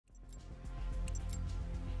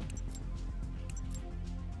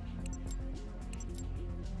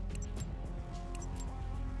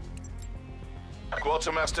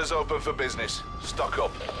Quartermaster's open for business. Stock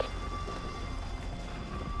up.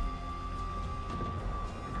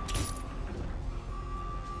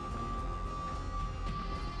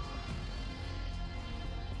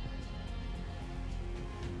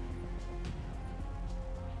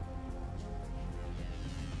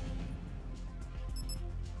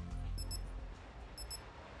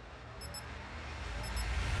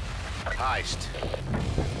 Heist.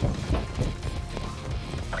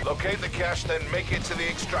 Locate the cache, then make it to the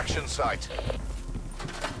extraction site.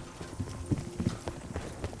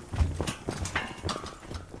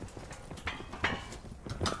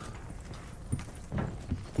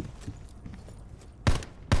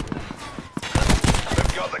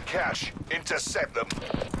 They've got the cache. Intercept them.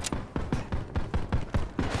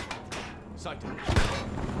 Sighted.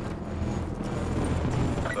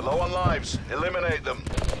 They're low on lives. Eliminate them.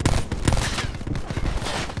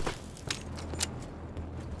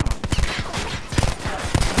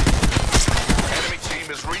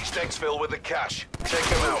 Has reached exfil with the cache. Take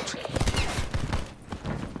him out.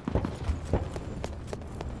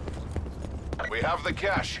 We have the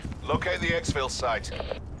cache. Locate the exfil site.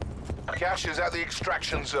 Cache is at the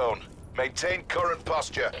extraction zone. Maintain current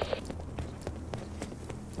posture.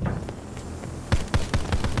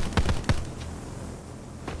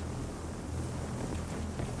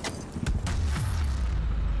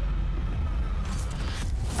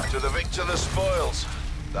 To the victor the spoils.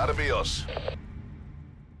 That'll be us.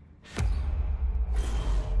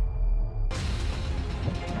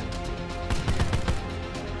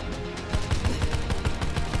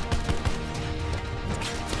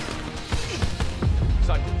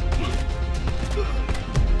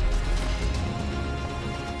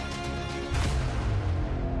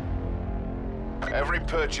 Every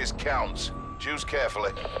purchase counts. Choose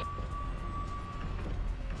carefully.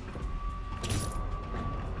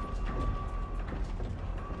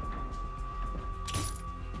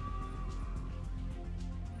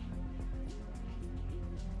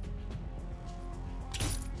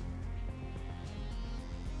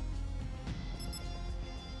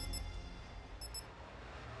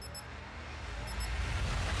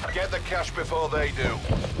 Get the cash before they do.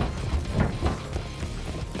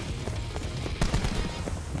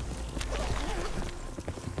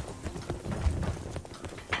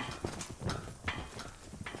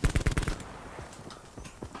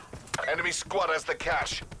 Enemy squad has the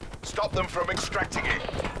cache. Stop them from extracting it.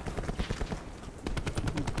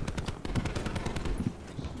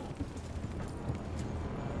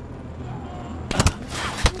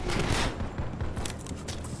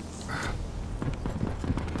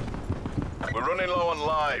 We're running low on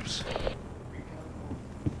lives.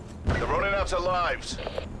 They're running out of lives.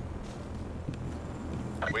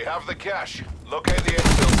 We have the cache. Locate the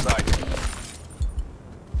exfil site.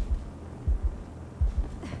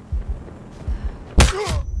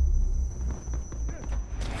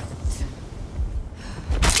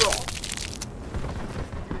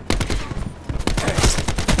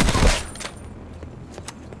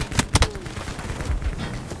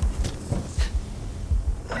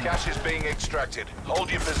 Cache is being extracted. Hold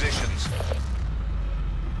your positions.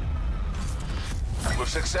 We've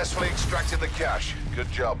successfully extracted the cache.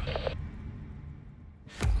 Good job.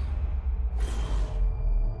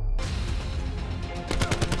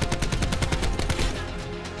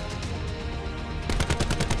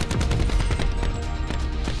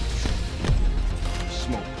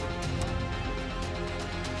 Smoke.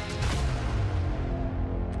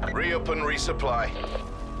 Re-up and resupply.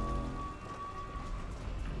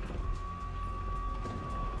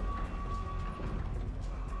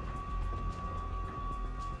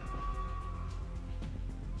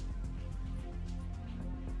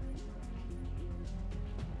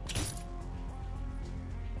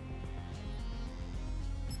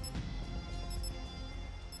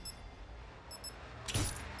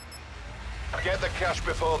 Get the cash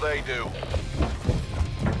before they do.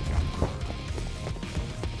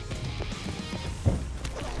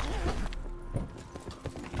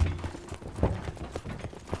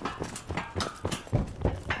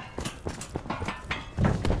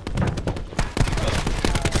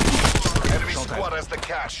 Enemy squad has the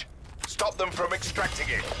cash. Stop them from extracting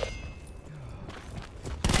it.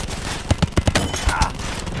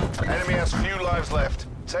 Enemy has few lives left.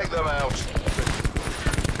 Take them out.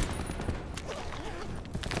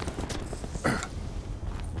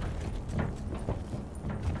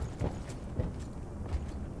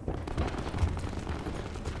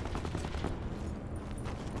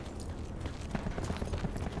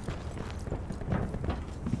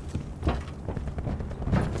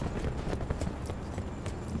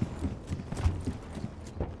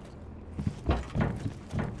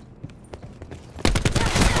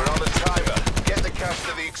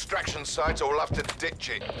 extraction site or we'll have to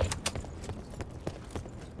ditch it.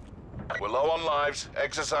 We're low on lives.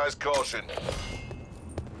 Exercise caution.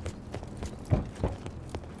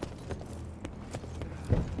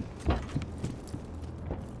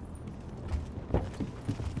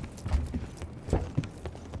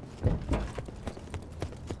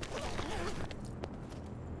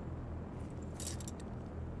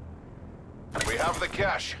 We have the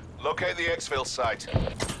cache. Locate the exfil site.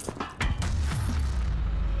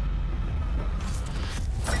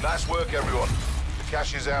 Nice work, everyone. The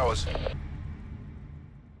cache is ours.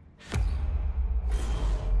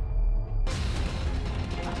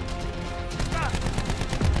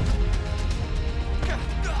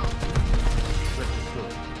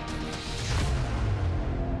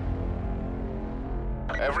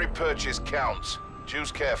 Every purchase counts.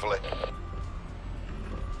 Choose carefully.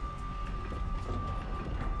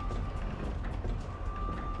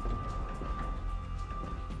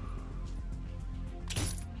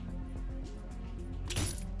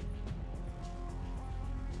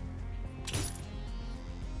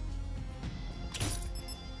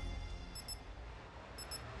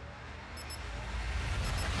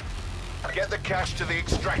 Get the cache to the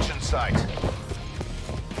extraction site.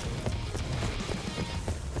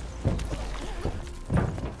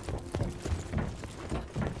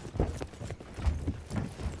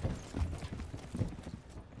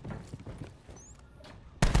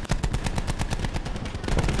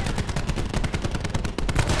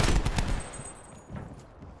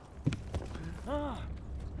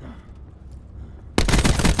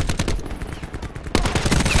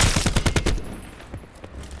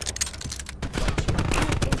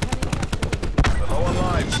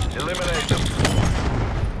 Eliminate them.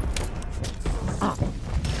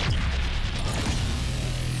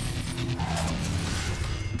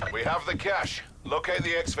 We have the cache. Locate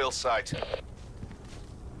the exfil site.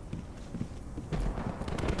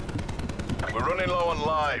 We're running low on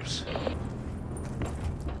lives.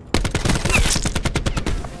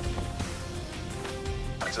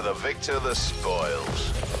 To the victor, the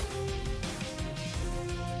spoils.